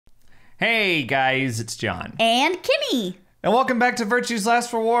Hey guys, it's John. And Kimmy. And welcome back to Virtue's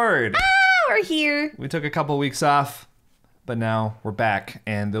Last Reward. We're here. We took a couple weeks off, but now we're back.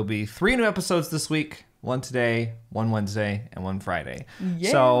 And there'll be 3 new episodes this week. 1 today, 1 Wednesday, and 1 Friday. Yeah.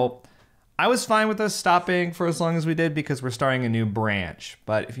 So I was fine with us stopping for as long as we did because we're starting a new branch.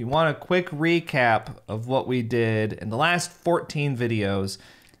 But if you want a quick recap of what we did in the last 14 videos,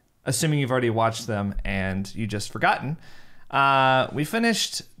 assuming you've already watched them and you just forgotten, we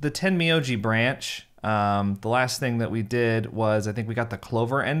finished the Tenmyoji branch. The last thing that we did was, I think we got the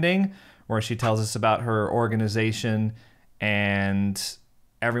Clover ending, where she tells us about her organization and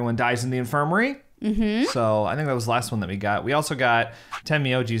everyone dies in the infirmary. Mm-hmm. So I think that was the last one that we got. We also got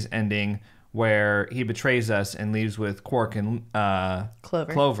Tenmyoji's ending, where he betrays us and leaves with Quark and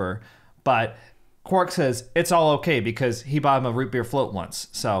Clover. But Quark says it's all okay because he bought him a root beer float once,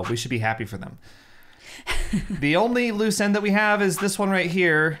 so we should be happy for them. The only loose end that we have is this one right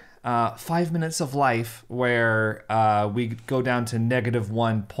here, 5 minutes of life, where we go down to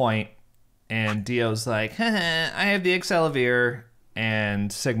 -1 point, and Dio's like, I have the Excelivir,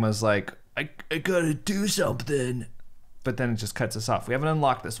 and Sigma's like, I gotta do something. But then it just cuts us off. We haven't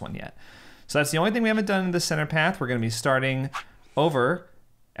unlocked this one yet. So that's the only thing we haven't done in the center path. We're gonna be starting over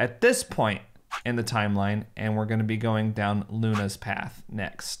at this point in the timeline, and we're gonna be going down Luna's path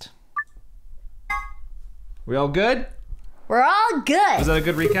next. We all good? We're all good. Was that a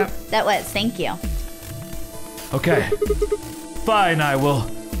good recap? That was. Thank you. Okay. Fine, I will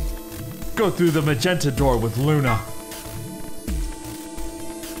go through the magenta door with Luna.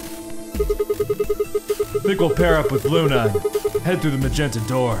 I think we'll pair up with Luna and head through the magenta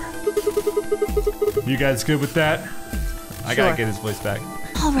door. You guys good with that? I gotta get his voice back.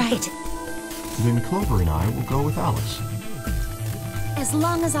 All right. Then Clover and I will go with Alice. As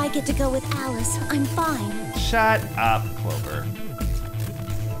long as I get to go with Alice, I'm fine. Shut up, Clover.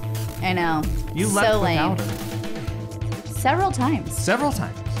 I know. You so left lame. without her. Several times. Several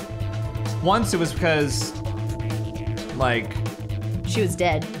times. Once it was because, like... She was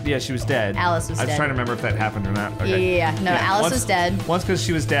dead. Yeah, she was dead. Alice was I was dead. trying to remember if that happened or not. Okay. Yeah. No, Alice was dead. Once because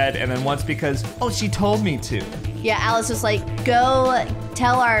she was dead, and then once because, she told me to. Yeah, Alice was like, go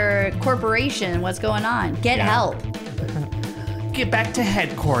tell our corporation what's going on. Get help. Get back to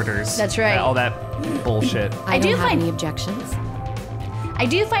headquarters. That's right. All that bullshit. I do don't have find- any objections. I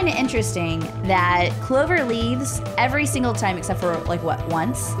do find it interesting that Clover leaves every single time except for, like, what,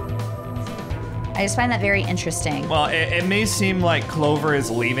 once? I just find that very interesting. Well, it may seem like Clover is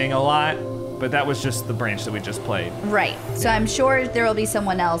leaving a lot, but that was just the branch that we just played. Right. So I'm sure there will be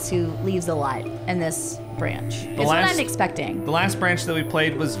someone else who leaves a lot in this branch. It's what I'm expecting. The last branch that we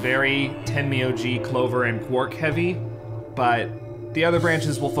played was very Tenmyoji, Clover, and Quark heavy, but the other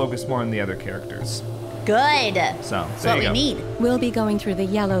branches will focus more on the other characters. Good. So, That's there what you we go. need. We'll be going through the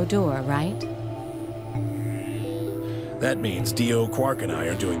yellow door, right? That means Dio, Quark, and I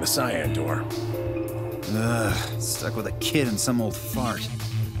are doing the cyan door. Ugh, stuck with a kid and some old fart.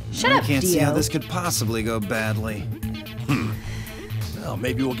 Shut I up, can't see Dio. how this could possibly go badly. Well,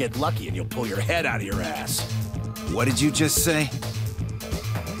 maybe we'll get lucky and you'll pull your head out of your ass. What did you just say?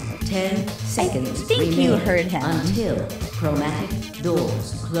 10 seconds think remain you heard him. until chromatic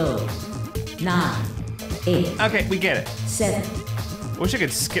doors close. 9, 8, Okay, we get it. 7. Wish I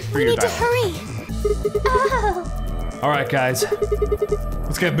could skip through We your need to dialogue. hurry. Oh. All right, guys.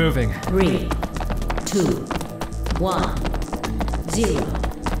 Let's get moving. 3, 2, 1, 0.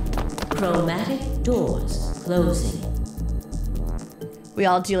 Chromatic doors closing. We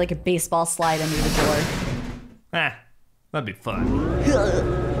all do like a baseball slide under the door. That'd be fun.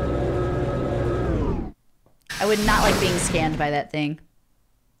 I would not like being scanned by that thing.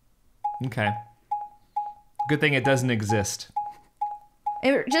 Okay. Good thing it doesn't exist.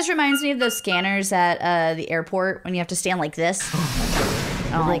 It just reminds me of those scanners at the airport when you have to stand like this. I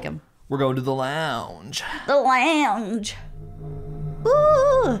don't like them. We're going to the lounge. The lounge.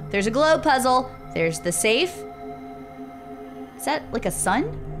 Ooh, there's a globe puzzle. There's the safe. Is that like a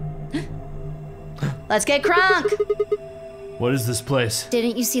sun? Let's get crunk. What is this place?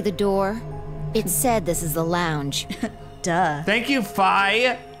 Didn't you see the door? It said this is the lounge. Duh. Thank you,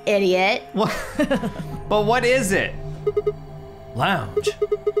 Fi. Idiot. What? But what is it? Lounge.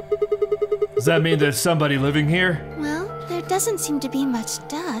 Does that mean there's somebody living here? Well, there doesn't seem to be much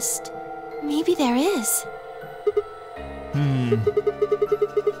dust. Maybe there is.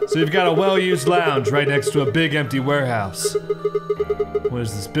 So you've got a well-used lounge right next to a big empty warehouse. What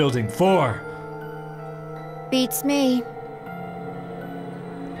is this building for? Beats me.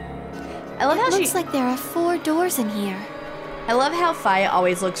 I love how It she. looks like there are 4 doors in here. I love how Faya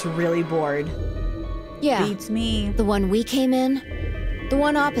always looks really bored. Yeah. Beats me. The one we came in? The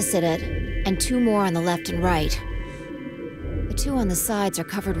one opposite it, and 2 more on the left and right. The 2 on the sides are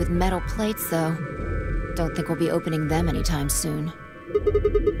covered with metal plates, though. Don't think we'll be opening them anytime soon.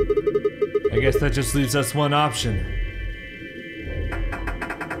 I guess that just leaves us one option.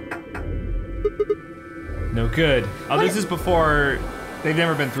 No good. Oh, this is before... They've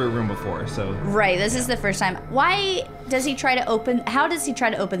never been through a room before, so... Right, this is the first time. Why does he try to open... How does he try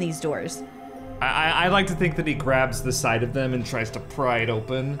to open these doors? I like to think that he grabs the side of them and tries to pry it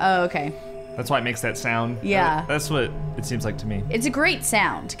open. Oh, okay. That's why it makes that sound. Yeah. That's what it seems like to me. It's a great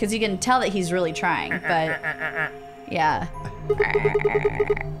sound, because you can tell that he's really trying, but... Yeah.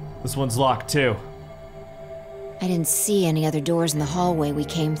 This one's locked, too. I didn't see any other doors in the hallway we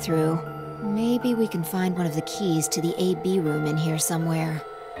came through. Maybe we can find one of the keys to the AB room in here somewhere.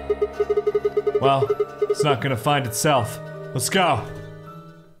 Well, it's not gonna find itself. Let's go.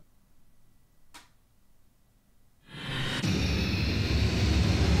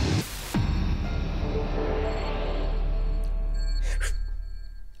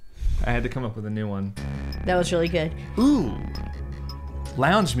 I had to come up with a new one. That was really good. Ooh.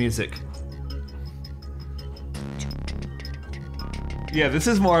 Lounge music. Yeah, this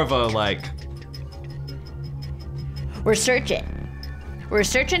is more of a like... We're searching. We're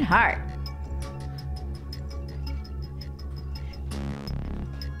searching hard.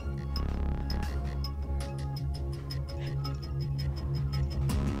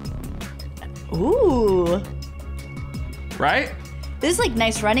 Ooh. Right? This is like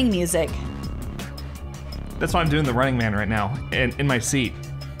nice running music. That's why I'm doing the Running Man right now, in my seat.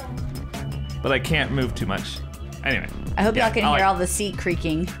 But I can't move too much. Anyway. I hope y'all can I hear like- all the seat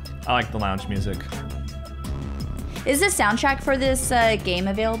creaking. I like the lounge music. Is the soundtrack for this game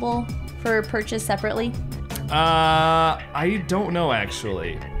available for purchase separately? I don't know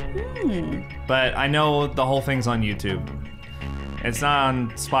actually. But I know the whole thing's on YouTube. It's not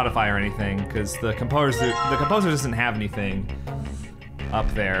on Spotify or anything, because the composer doesn't have anything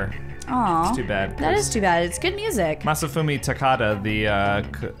up there. Aw. It's too bad. That is too bad. It's good music. Masafumi Takada,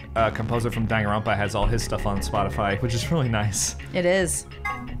 the composer from Danganronpa, has all his stuff on Spotify, which is really nice. It is.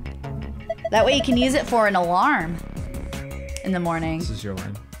 That way you can use it for an alarm in the morning. This is your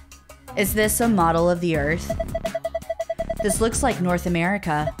line. Is this a model of the Earth? This looks like North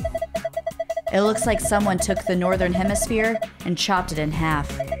America. It looks like someone took the Northern Hemisphere and chopped it in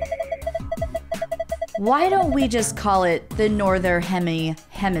half. Why don't we just call it the Northern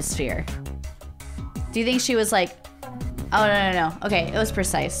Hemisphere? Do you think she was like, oh, no. Okay, it was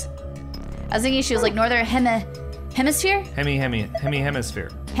precise. I was thinking she was like Northern Hemisphere? Hemisphere.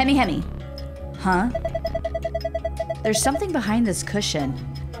 Hemi. Huh? There's something behind this cushion.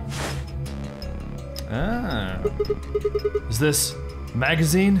 Ah. Is this a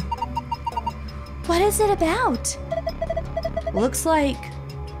magazine? What is it about? Looks like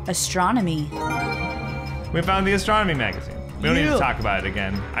astronomy. We found the astronomy magazine. We don't need to talk about it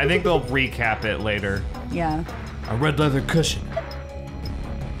again. I think they'll recap it later. Yeah. A red leather cushion.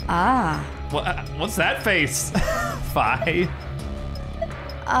 Ah. What's that face? Fi.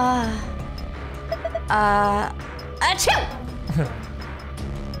 Achoo!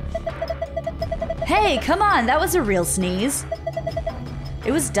 Hey, come on, that was a real sneeze.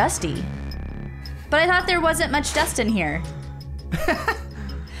 It was dusty. But I thought there wasn't much dust in here.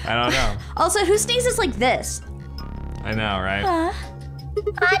 I don't know. Also, who sneezes like this? I know, right?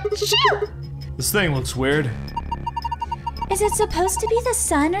 Achoo! This thing looks weird. Is it supposed to be the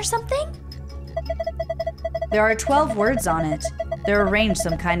sun or something? There are 12 words on it. They're arranged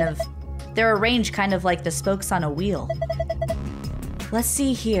kind of like the spokes on a wheel. Let's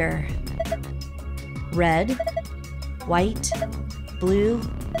see here. Red, white, blue,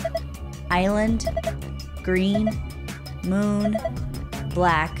 island, green, moon,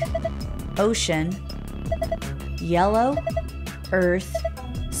 black, ocean, yellow, earth,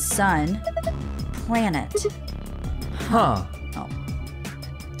 sun, planet. Huh. Oh.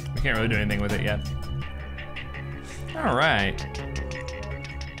 We can't really do anything with it yet. All right.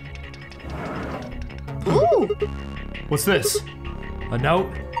 Ooh! What's this? A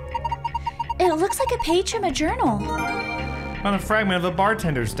note? It looks like a page from a journal. On a fragment of a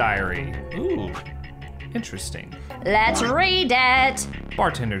bartender's diary. Ooh. Interesting. Let's read it.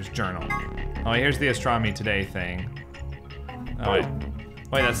 Bartender's journal. Oh, here's the astronomy today thing. Oh, wait.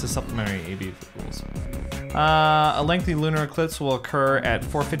 Wait, that's the supplementary AB rules. A lengthy lunar eclipse will occur at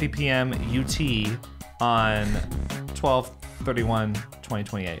 4:50 p.m. UT on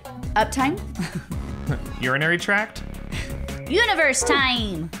 12/31/2028. Uptime? Urinary tract? Universe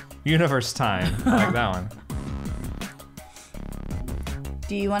time. Universe time. I like that one.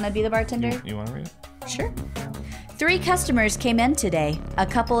 Do you want to be the bartender? You want to read it? Sure. 3 customers came in today, a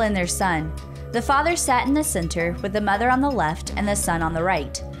couple and their son. The father sat in the center with the mother on the left and the son on the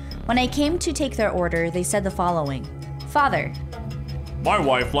right. When I came to take their order, they said the following. Father, My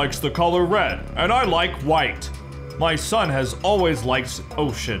wife likes the color red, and I like white. My son has always liked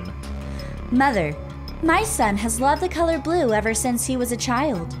ocean. Mother, my son has loved the color blue ever since he was a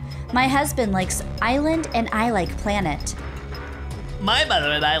child. My husband likes island and I like planet. My mother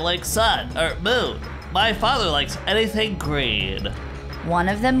and I like sun, or moon. My father likes anything green. One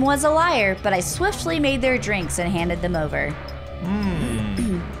of them was a liar, but I swiftly made their drinks and handed them over.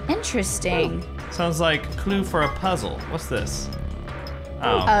 Interesting. Sounds like a clue for a puzzle. What's this?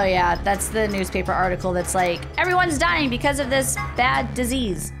 Oh. Oh yeah, that's the newspaper article that's like, everyone's dying because of this bad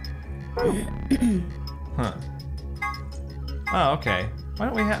disease. Huh. Oh, okay. Why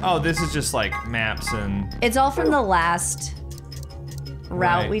don't we have... Oh, this is just like maps and... It's all from the last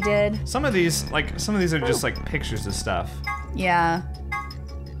route Right. we did. Some of these are just like pictures of stuff. Yeah.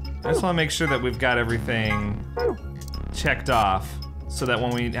 I just want to make sure that we've got everything checked off so that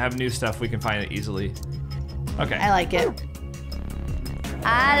when we have new stuff, we can find it easily. Okay. I like it.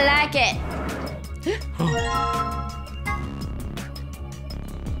 I like it.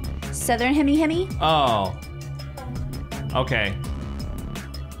 Southern Hemi Hemi? Oh. Okay.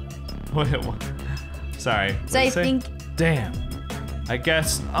 What? Sorry. So I What'd it say? think... Damn. I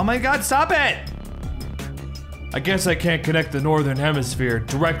guess... Oh my god, stop it! I guess I can't connect the Northern Hemisphere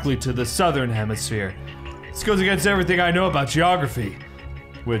directly to the Southern Hemisphere. This goes against everything I know about geography.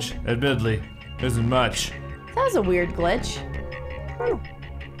 Which, admittedly, isn't much. That was a weird glitch.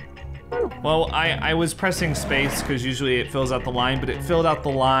 Well, I was pressing space because usually it fills out the line, but it filled out the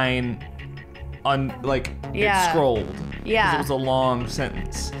line on, like, Yeah. it scrolled. 'Cause Yeah. It was a long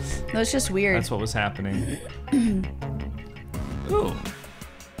sentence. That was just weird. That's what was happening. Ooh.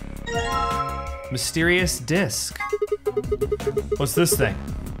 Mysterious disc. What's this thing?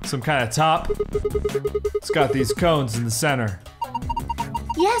 Some kind of top? It's got these cones in the center.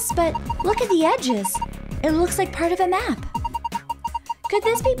 Yes, but look at the edges. It looks like part of a map. Could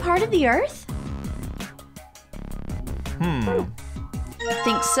this be part of the Earth?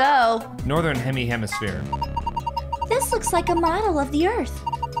 Think so. Northern Hemisphere. This looks like a model of the Earth.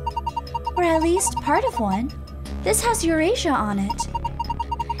 Or at least part of one. This has Eurasia on it.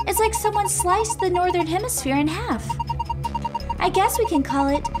 It's like someone sliced the Northern Hemisphere in half. I guess we can call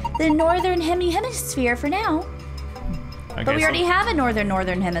it the Northern Hemisphere for now. Okay, But we so- already have a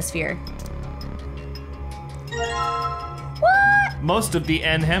Northern Hemisphere. What? Most of the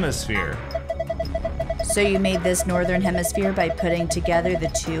N hemisphere. So you made this Northern Hemisphere by putting together the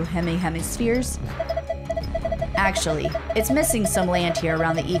two hemispheres? Actually, it's missing some land here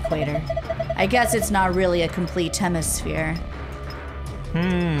around the equator. I guess it's not really a complete hemisphere.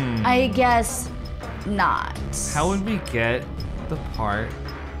 I guess not. How would we get the part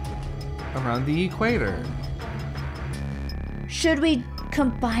around the equator? Should we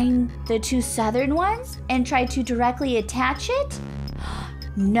combine the two southern ones and try to directly attach it?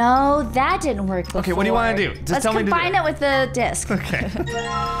 No, that didn't work before. Okay, what do you want to do? Just Let's tell me to do combine it with the disc. Okay.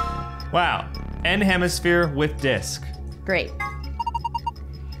 Wow. N hemisphere with disc. Great.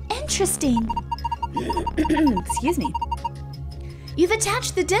 Interesting. Excuse me. You've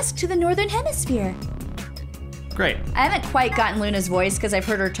attached the disc to the Northern Hemisphere. Great. I haven't quite gotten Luna's voice because I've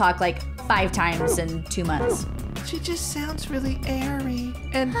heard her talk like 5 times in 2 months. She just sounds really airy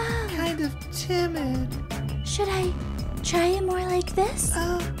and kind of timid. Should I try it more like this?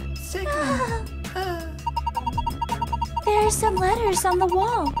 Sigma. There are some letters on the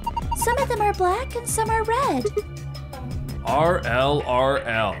wall. Some of them are black and some are red.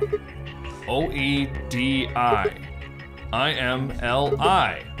 RLRL. OEDI.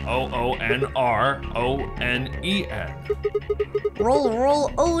 IMLI. OONRONEN. Roll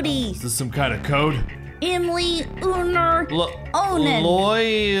Odie. Is this some kind of code? Imli Uner Onen.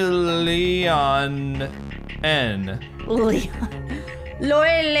 Leon N. Loyle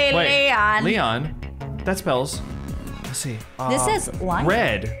Wait, Leon. Leon? That spells. Let's see. This says lion.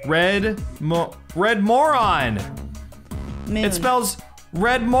 Red moron. Moon. It spells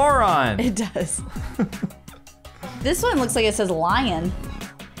red moron. It does. This one looks like it says lion.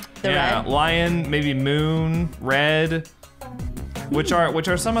 The red. Lion, maybe moon, red. Which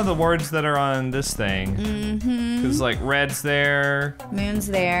are some of the words that are on this thing? Because like red's there, Moon's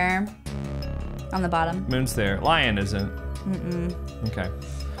there. On the bottom. moon's there, lion isn't. Okay.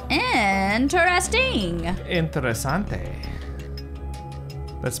 Interesting. Interesante.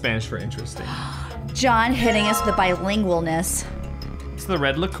 That's Spanish for interesting. John hitting us with the bilingualness. It's the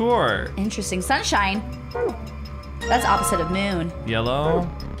red liqueur. Interesting. Sunshine. That's opposite of moon. Yellow,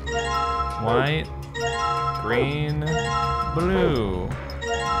 white, Green, blue.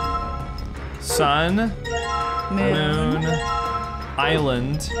 Sun, moon,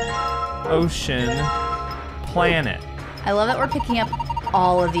 island, ocean, planet. I love that we're picking up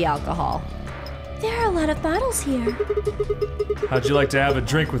all of the alcohol. There are a lot of bottles here. How'd you like to have a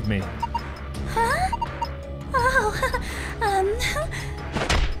drink with me? Huh? Oh,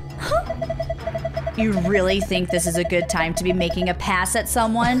 You really think this is a good time to be making a pass at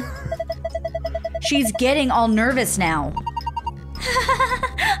someone? She's getting all nervous now.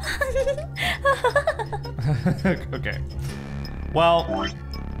 Okay. Well,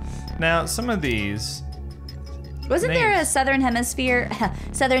 now some of these. Wasn't there a southern hemisphere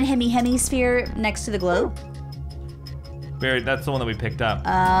next to the globe? That's the one that we picked up.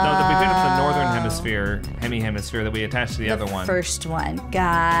 No, we picked up the northern hemisphere that we attached to the other one. First one.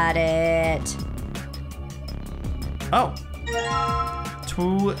 Got it. Oh.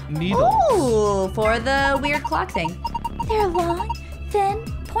 2 needles. Ooh, for the weird clock thing. they're long, thin,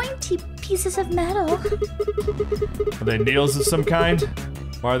 pointy pieces of metal. Are they needles of some kind?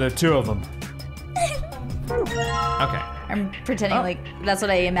 Or are there 2 of them? Okay. I'm pretending like that's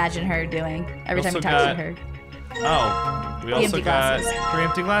what I imagine her doing every time you talk to her. Oh, we also empty got glasses. 3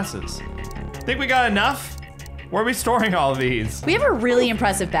 empty glasses. Think we got enough? Where are we storing all of these? We have a really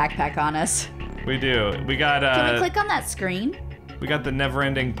impressive backpack on us. We do. We got Can we click on that screen? we got the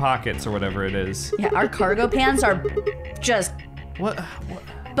never-ending pockets or whatever it is. Yeah, our cargo pants are just What?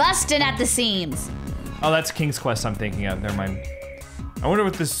 busting at the seams. Oh, that's King's Quest I'm thinking of. Never mind. I wonder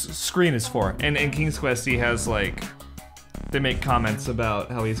what this screen is for. And in King's Quest, he has like, they make comments about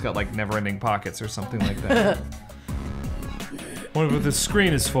how he's got like never-ending pockets or something like that. Wonder what this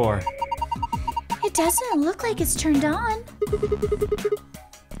screen is for. It doesn't look like it's turned on.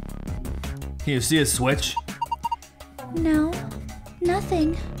 Can you see a switch? No,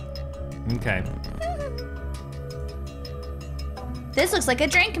 nothing. Okay. This looks like a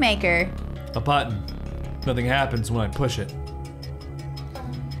drink maker. A button. Nothing happens when I push it.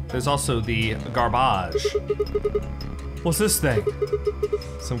 There's also the garbage. What's this thing?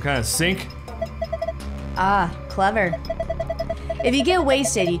 Some kind of sink? Ah, clever. If you get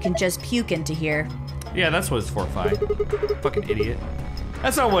wasted, you can just puke into here. Yeah, that's what it's for, Fi. Fucking idiot.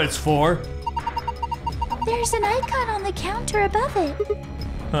 That's not what it's for. There's an icon on the counter above it.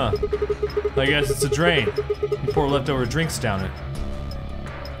 Huh. I guess it's a drain. You pour leftover drinks down it.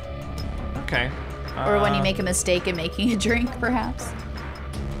 Okay. Or when you make a mistake in making a drink, perhaps.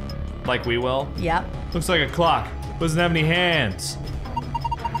 Like we will? Yep. Looks like a clock. Doesn't have any hands.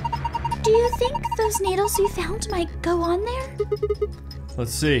 Do you think those needles you found might go on there?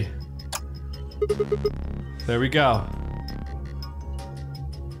 Let's see. There we go.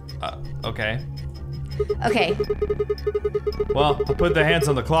 Okay. Okay. Well, I put the hands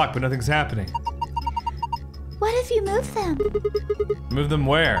on the clock, but nothing's happening. What if you move them? Move them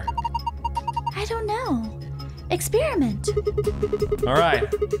where? I don't know. Experiment. All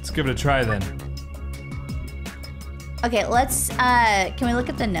right, let's give it a try then. Okay, let's, can we look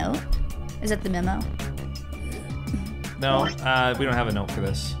at the note? Is that the memo? No, we don't have a note for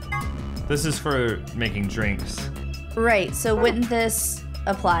this. This is for making drinks. Right, so wouldn't this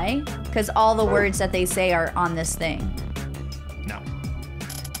apply? Because all the words that they say are on this thing. No.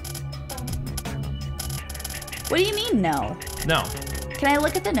 What do you mean, no? No. Can I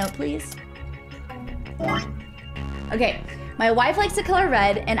look at the note, please? Okay, my wife likes the color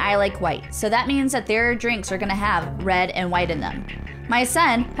red and I like white. So that means that their drinks are gonna have red and white in them. My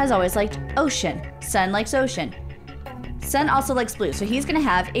son has always liked ocean. Son likes ocean. Son also likes blue, so he's gonna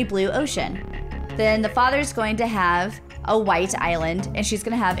have a blue ocean. Then the father's going to have a white island and she's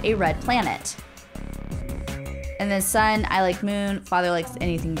gonna have a red planet. And then son, I like moon, father likes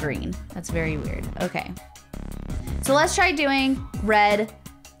anything green. That's very weird. Okay. So let's try doing red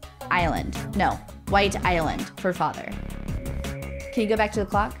island. No, white island for father. Can you go back to the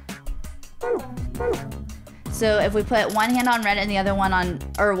clock? So if we put one hand on red and the other one on,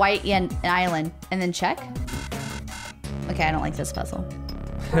 or white and an island, and then check. Okay, I don't like this puzzle.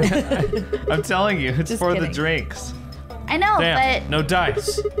 I'm telling you, it's Just for kidding. the drinks. I know, Damn, but no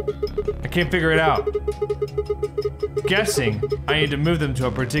dice. I can't figure it out. Guessing I need to move them to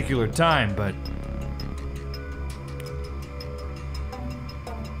a particular time, but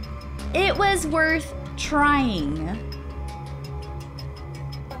it was worth trying.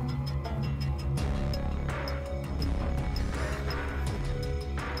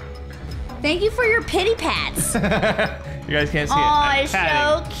 Thank you for your pity pats. you guys can't see Oh, it. it's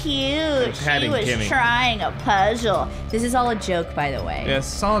so cute. She patting was Kimmy. trying a puzzle. This is all a joke, by the way.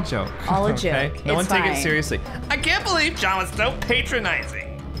 Yes, it's all a joke. All a Okay? joke. No one It's take it fine. seriously. I can't believe John was so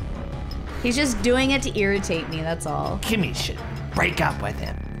patronizing. He's just doing it to irritate me, that's all. Kimmy should break up with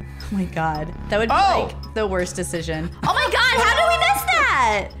him. Oh my god. That would be like the worst decision. Oh my god, how did we miss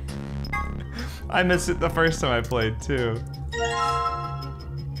that? I missed it the first time I played too.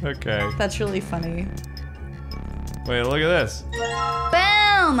 Okay. That's really funny. Wait, look at this.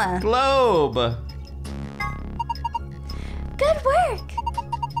 Boom! Globe. Good work!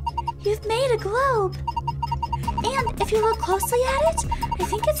 You've made a globe. And if you look closely at it, I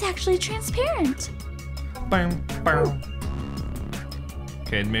think it's actually transparent. Bam, bam.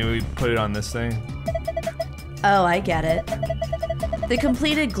 Okay, maybe we put it on this thing. Oh, I get it. The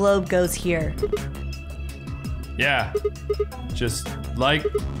completed globe goes here. Yeah. Just like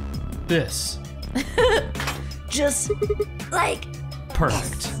this. Just like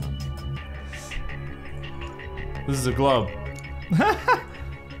Perfect. This is a globe. I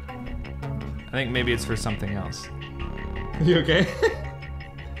think maybe it's for something else. You okay?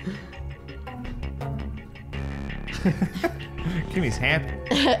 Kimmy's happy.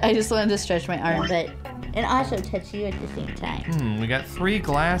 I just wanted to stretch my arm, but and also touch you at the same time. We got 3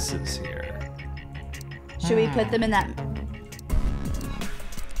 glasses here. Should we put them in that?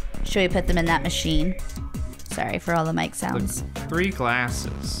 Should we put them in that machine? Sorry for all the mic sounds. 3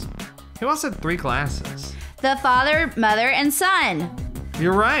 glasses. Who else had 3 glasses? The father, mother, and son.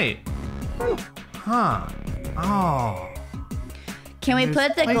 You're right. Huh. Oh. Can we There's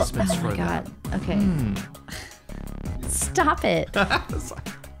put the? placements Oh for my god. that. Okay. Stop it.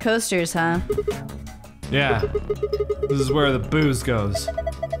 Coasters, huh? Yeah. This is where the booze goes.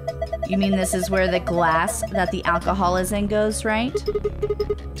 You mean this is where the glass that the alcohol is in goes, right?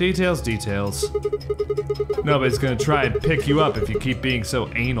 Details, details. Nobody's gonna try and pick you up if you keep being so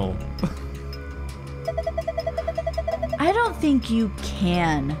anal. I don't think you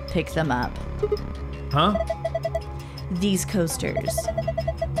can pick them up. Huh? These coasters.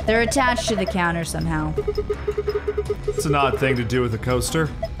 They're attached to the counter somehow. It's an odd thing to do with a coaster.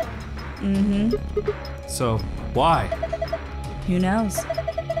 So, why? Who knows?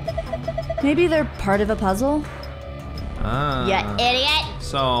 Maybe they're part of a puzzle? Ah. You idiot!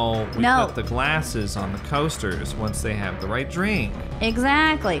 So, we No. put the glasses on the coasters once they have the right drink.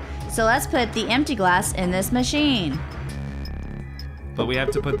 Exactly. So let's put the empty glass in this machine. But we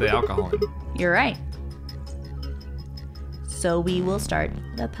have to put the alcohol in. You're right. So we will start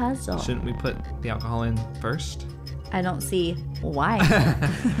the puzzle. Shouldn't we put the alcohol in first? I don't see why.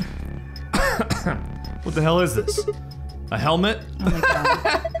 What the hell is this? A helmet? Oh my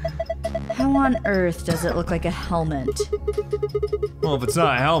god. How on earth does it look like a helmet? Well, if it's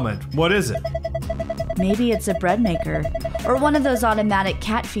not a helmet, what is it? Maybe it's a bread maker. Or one of those automatic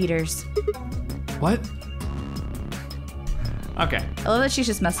cat feeders. What? Okay. I love that she's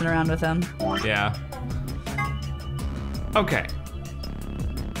just messing around with them. Yeah. Okay.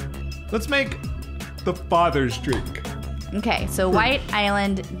 Let's make the father's drink. Okay, so white,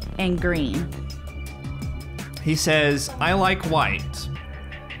 island, and green. He says, I like white.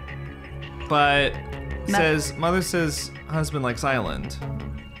 But mother says husband likes island.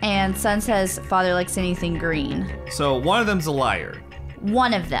 And son says father likes anything green. So one of them's a liar.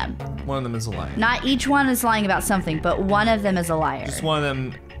 One of them. One of them is a liar. Not each one is lying about something, but one of them is a liar. Just one of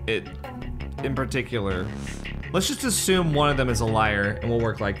them, in particular. Let's just assume one of them is a liar, and we'll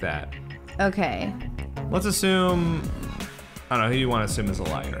work like that. Okay. Let's assume, I don't know, who you want to assume is a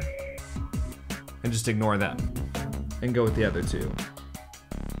liar. And just ignore them. And go with the other 2.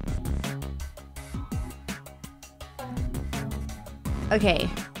 Okay,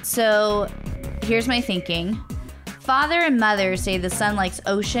 so here's my thinking. Father and mother say the son likes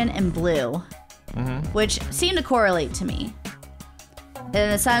ocean and blue, which seem to correlate to me.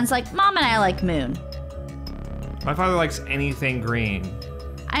 And the son's like, Mom and I like moon. My father likes anything green.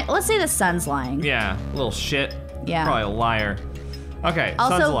 Let's say the son's lying. Yeah, little shit. Yeah. Probably a liar. Okay,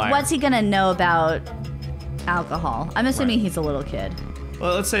 son's a Also, liar. what's he gonna know about alcohol? I'm assuming he's a little kid.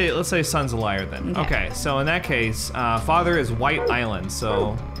 Well, let's say son's a liar then. Okay, so in that case, father is White Island,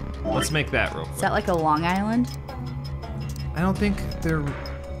 so let's make that real quick. Is that like a Long Island? I don't think there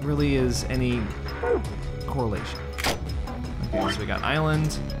really is any correlation. Okay, so we got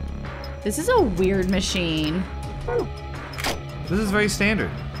island. This is a weird machine. This is very standard.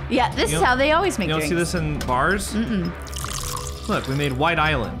 Yeah, this You is don't- how they always make You don't drinks. see this in bars? Look, we made White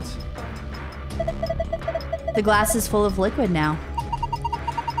Island. The glass is full of liquid now.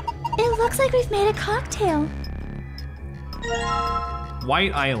 It looks like we've made a cocktail.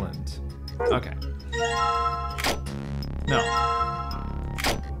 White Island. Okay. No.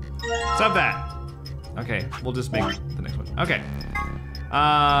 Stop that. Okay, we'll just make the next one. Okay.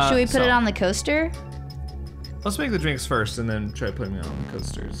 Should we put so it on the coaster? Let's make the drinks first and then try putting it on the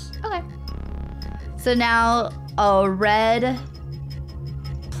coasters. Okay. So now a red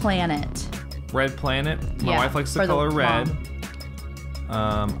planet. Red planet. My Yeah, wife likes the for the color red.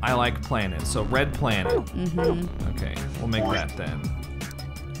 mom. I like planet. So red planet. Okay, we'll make that then.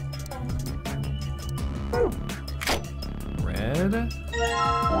 Red.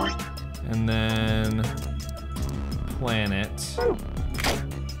 And then planet.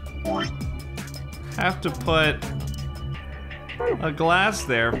 Have to put a glass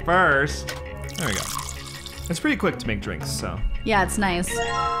there first. There we go. It's pretty quick to make drinks, so. Yeah, it's nice.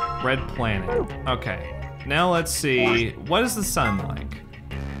 Red planet. Okay. Now let's see. What is the sun like?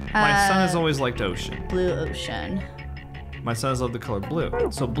 My son has always liked ocean. Blue ocean. My son has loved the color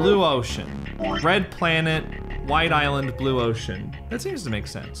blue. So blue ocean. Red planet, white island, blue ocean. That seems to make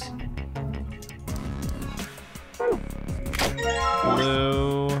sense.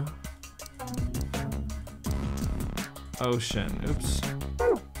 Blue ocean. Oops.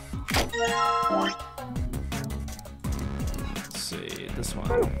 Let's see, this one.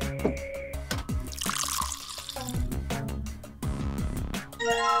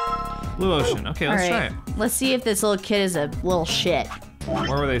 Blue ocean. Okay, let's try it. Let's see if this little kid is a little shit.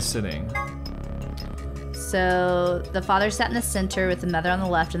 Where were they sitting? So the father sat in the center with the mother on the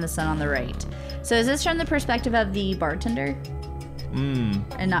left and the son on the right. So is this from the perspective of the bartender?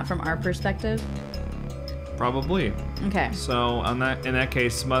 And not from our perspective? Probably. Okay. So in that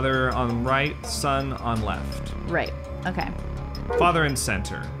case, mother on right, son on left. Right. Okay. Father in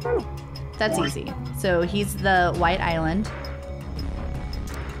center. That's easy. So he's the white island.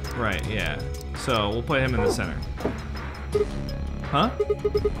 Right, yeah. So we'll put him in the center. Huh?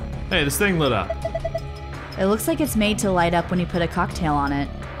 Hey, this thing lit up. It looks like it's made to light up when you put a cocktail on it.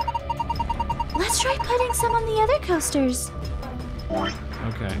 Let's try putting some on the other coasters.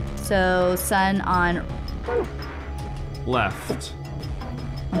 Okay. So son on Left.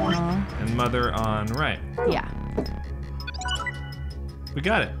 And mother on right. yeah. We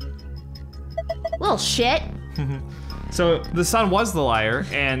got it. Little shit. So the son was the liar,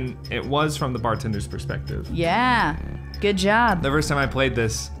 and it was from the bartender's perspective. Yeah. Good job. The first time I played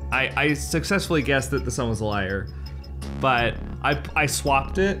this, I successfully guessed that the son was a liar, but I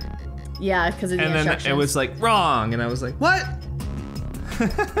swapped it, Yeah, because of the and then instructions. it was like wrong, and I was like, what?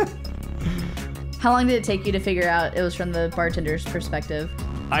 How long did it take you to figure out it was from the bartender's perspective?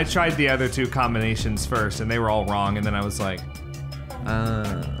 I tried the other two combinations first, and they were all wrong, and then I was like,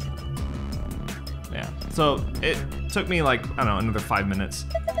 yeah. So it took me like, I don't know, another 5 minutes.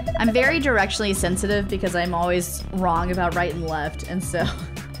 I'm very directionally sensitive because I'm always wrong about right and left, and so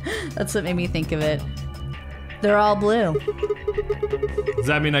that's what made me think of it. They're all blue. Does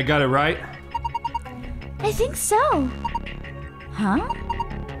that mean I got it right? I think so. Huh?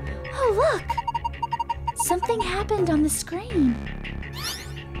 Oh, look. Something happened on the screen.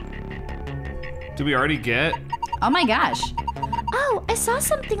 Did we already get? Oh my gosh. Oh, I saw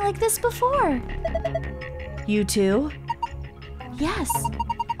something like this before. You too? Yes.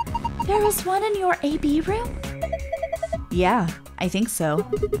 There was one in your AB room? Yeah, I think so.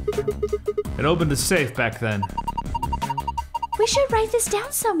 It opened a safe back then. We should write this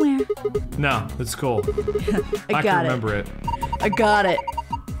down somewhere. No, it's cool. I can got it. remember it. I got it.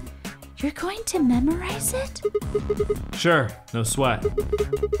 You're going to memorize it? Sure, no sweat.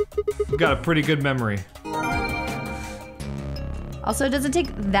 I've got a pretty good memory, Also, it doesn't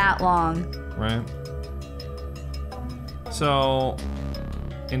take that long. right? So,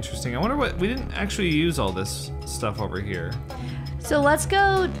 interesting. I wonder what, we didn't actually use all this stuff over here. So let's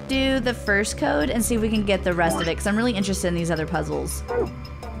go do the first code and see if we can get the rest of it, because I'm really interested in these other puzzles.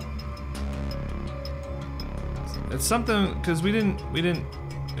 It's something, because we didn't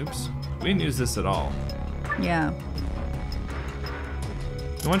use this at all. Yeah.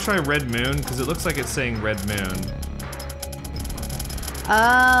 You want to try Red Moon? Because it looks like it's saying Red Moon.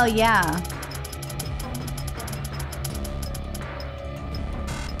 Oh, yeah.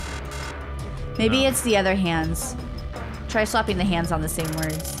 Maybe it's the other hands. Try swapping the hands on the same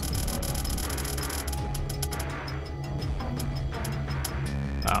words.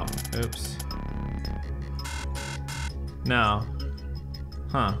 Oh, oops. No.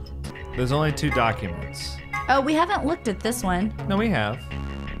 Huh. There's only 2 documents. Oh, we haven't looked at this one. No, we have.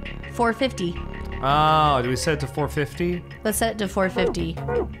 450. Oh, do we set it to 450? Let's set it to 450.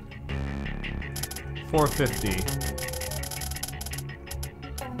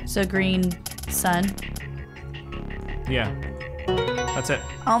 450. So green sun. Yeah. That's it.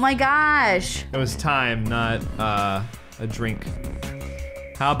 Oh my gosh. It was time, not a drink.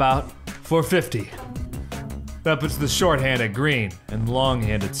 How about 450? That puts the short-hand at green and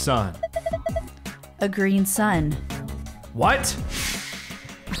long-hand at sun. A green sun. What?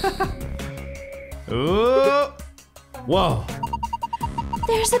 Ooh. Whoa.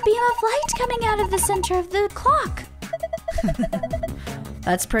 There's a beam of light coming out of the center of the clock.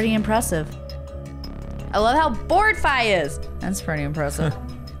 That's pretty impressive. I love how bored Fi is. That's pretty impressive.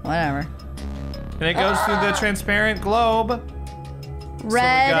 Whatever. And it goes through the transparent globe.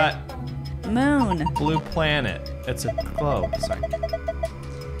 Red So we moon. got blue planet. It's a globe. Sorry.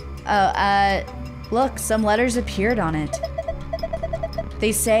 Oh, look, some letters appeared on it.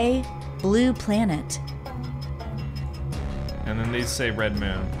 They say blue planet. And then these say red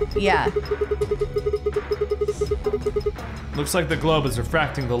moon. Yeah. Looks like the globe is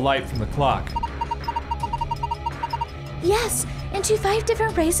refracting the light from the clock. Yes, into 5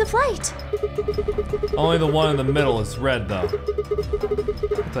 different rays of light. Only the one in the middle is red, though.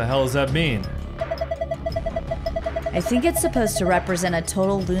 What the hell does that mean? I think it's supposed to represent a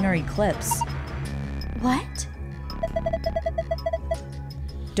total lunar eclipse. What?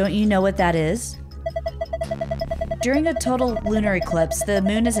 Don't you know what that is? During a total lunar eclipse, the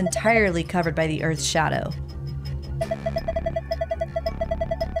moon is entirely covered by the Earth's shadow.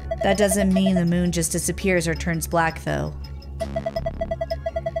 That doesn't mean the moon just disappears or turns black, though.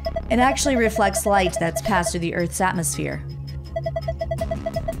 It actually reflects light that's passed through the Earth's atmosphere.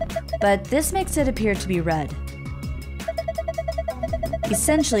 But this makes it appear to be red.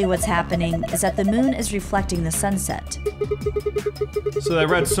 Essentially, what's happening is that the moon is reflecting the sunset. So that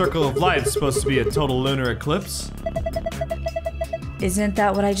red circle of light is supposed to be a total lunar eclipse? Isn't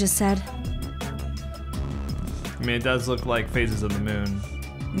that what I just said? I mean, it does look like phases of the moon.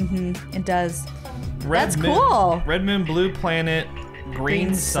 Mm-hmm, it does. Red That's moon, cool. Red moon, blue planet,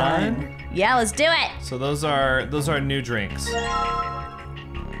 green sun. Yeah, let's do it. So those are new drinks.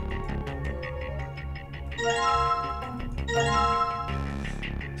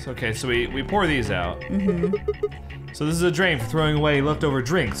 So, okay, so we pour these out. Mm-hmm. So this is a drain for throwing away leftover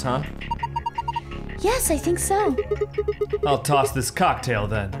drinks, huh? Yes, I think so. I'll toss this cocktail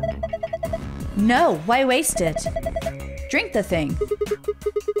then. No, why waste it? Drink the thing.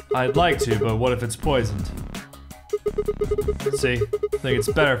 I'd like to, but what if it's poisoned? See, I think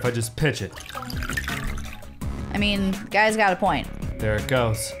it's better if I just pitch it. I mean, guy's got a point. There it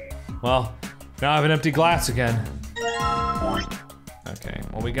goes. Well, now I have an empty glass again. Okay,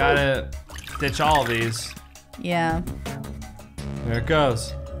 well we gotta ditch all of these. Yeah. There it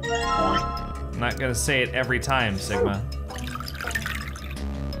goes. I'm not gonna say it every time, Sigma.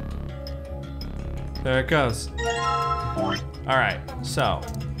 There it goes. All right, so.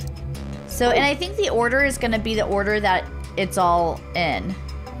 So, and I think the order is gonna be the order that it's all in.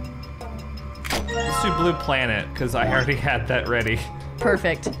 Let's do blue planet, because I already had that ready.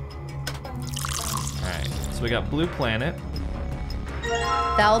 Perfect. All right, so we got blue planet.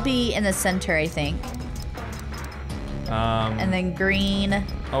 That'll be in the center, I think. And then green.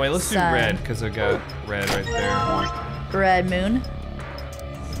 Oh wait, let's sun. do red, because I got red right there. Red moon.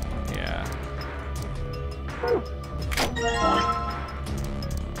 Yeah.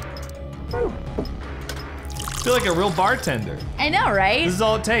 I feel like a real bartender. I know, right? This is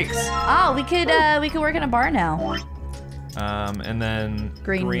all it takes. Oh, we could work in a bar now. And then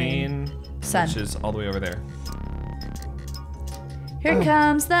Green sun. which is all the way over there. Here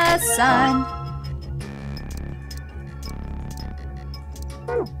comes the sun.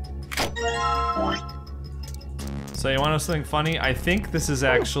 So you want to know something funny? I think this is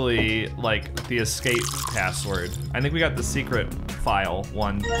actually like the escape password. I think we got the secret file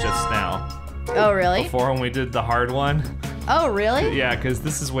one just now. Oh, really? Before when we did the hard one. Oh, really? Yeah, because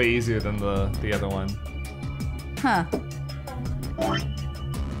this is way easier than the other one. Huh.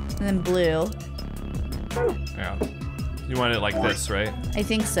 And then blue. Yeah. You want it like this, right? I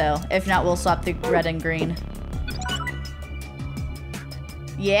think so. If not, we'll swap the red and green.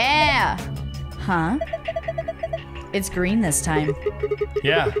 Yeah! Huh? It's green this time.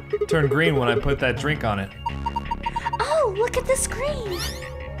 Yeah, turned green when I put that drink on it. Oh, look at the screen.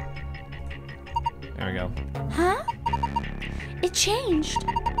 There we go. Huh? It changed.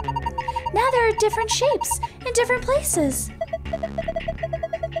 Now there are different shapes in different places.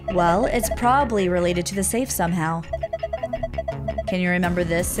 Well, it's probably related to the safe somehow. Can you remember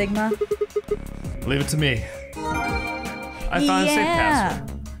this, Sigma? Leave it to me. I found a safe password.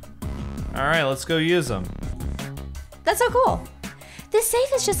 All right, let's go use them. That's so cool. This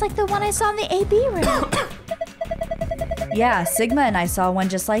safe is just like the one I saw in the AB room. Yeah, Sigma and I saw one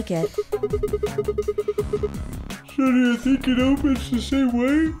just like it. So do you think it opens the same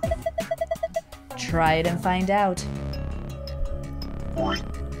way? Try it and find out.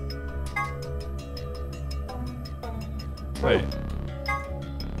 Wait.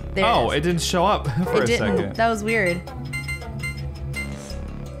 There Oh, it it didn't show up for is. a It didn't. second. That was weird.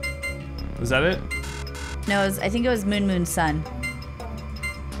 Was that it? No, I think it was Moon Moon Sun.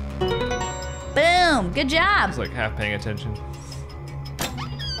 Boom! Good job. I was like half paying attention.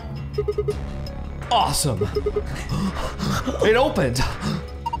 Awesome. It opened.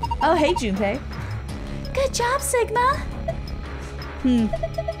 Oh, hey, Junpei. Good job, Sigma.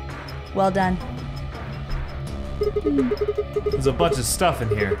 Well done. There's a bunch of stuff in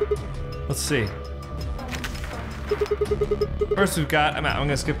here. Let's see. First we've got, I'm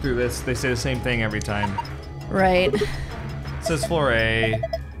gonna skip through this. They say the same thing every time. Right. It says floor A.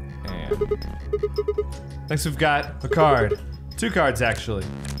 And next we've got a card. 2 cards actually.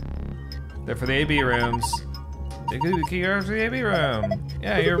 They're for the AB rooms. They could be the key cards for the AB room.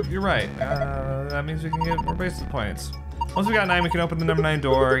 Yeah, you're right. That means we can get more basis points. Once we got 9, we can open the number 9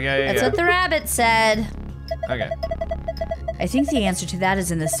 door. Yeah. That's what the rabbit said. Okay. I think the answer to that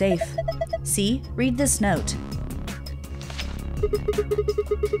is in the safe. See? Read this note.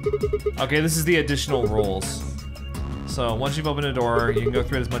 Okay, this is the additional rules. So once you've opened a door, you can go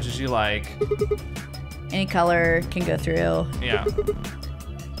through it as much as you like. Any color can go through. Yeah.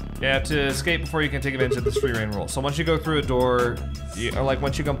 You have to escape before you can take advantage of this free reign rule. So once you go through a door, or like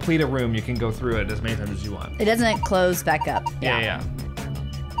once you complete a room, you can go through it as many times as you want. It doesn't close back up. Yeah.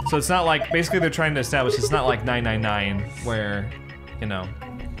 So it's not like, basically they're trying to establish it's not like 999 where, you know,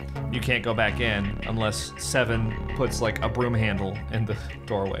 you can't go back in unless 7 puts like a broom handle in the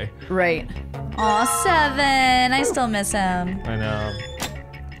doorway. Right. Aw, 7. I still miss him. I know.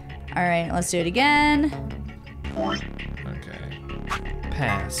 All right, let's do it again. Okay.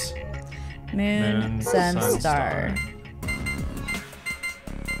 Pass. Moon, sun, star.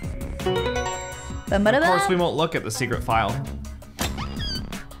 Of course, we won't look at the secret file.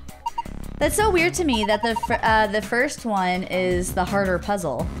 That's so weird to me that the first one is the harder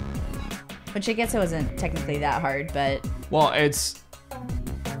puzzle. Which I guess it wasn't technically that hard, but... Well, it's...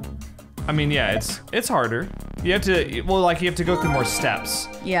 I mean, yeah, it's harder. You have to, well, like, you have to go through more steps.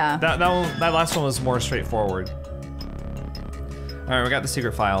 Yeah. That last one was more straightforward. All right, we got the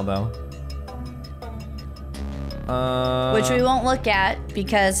secret file, though. Which we won't look at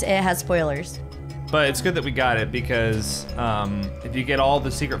because it has spoilers. But it's good that we got it because if you get all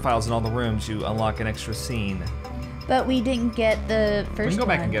the secret files in all the rooms, you unlock an extra scene. But we didn't get the first one. We can go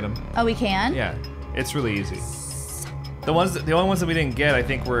back and get them. Oh, we can? Yeah, it's really easy. The only ones that we didn't get, I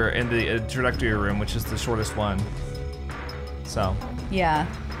think, were in the introductory room, which is the shortest one. So. Yeah.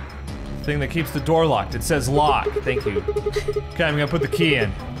 Thing that keeps the door locked. It says lock. Thank you. Okay, I'm gonna put the key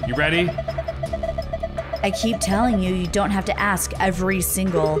in. You ready? I keep telling you, you don't have to ask every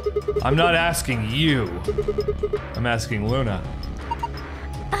single... I'm not asking you. I'm asking Luna.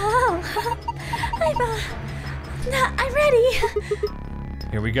 Oh, I'm ready.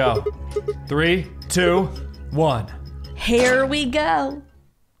 Here we go. 3, 2, 1. Here we go.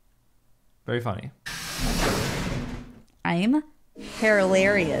 Very funny. I'm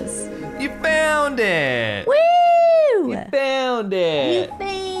hilarious. You found it! Woo! You found it! You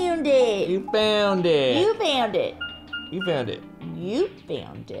found it! You found it! You found it! You found it! You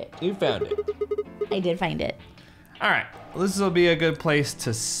found it! You found it! I did find it. All right, well, this will be a good place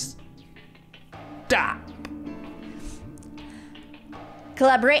to stop.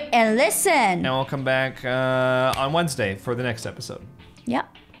 Collaborate and listen. And we'll come back on Wednesday for the next episode. Yep.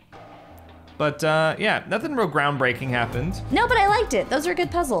 But yeah, nothing real groundbreaking happened. No, but I liked it. Those are good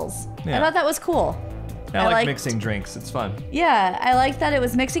puzzles. Yeah. I thought that was cool. I like mixing drinks. It's fun. Yeah, I liked that it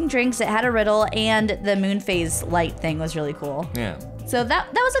was mixing drinks. It had a riddle, and the moon phase light thing was really cool. Yeah. So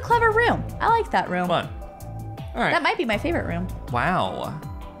that was a clever room. I liked that room. Fun. All right. That might be my favorite room. Wow.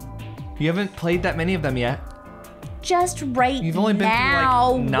 You haven't played that many of them yet. Just right now. You've only been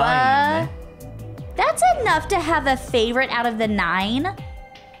through like 9. That's enough to have a favorite out of the 9.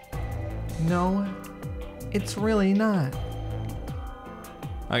 No, it's really not.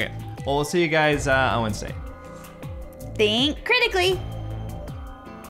 Okay, well, we'll see you guys on Wednesday. Think critically.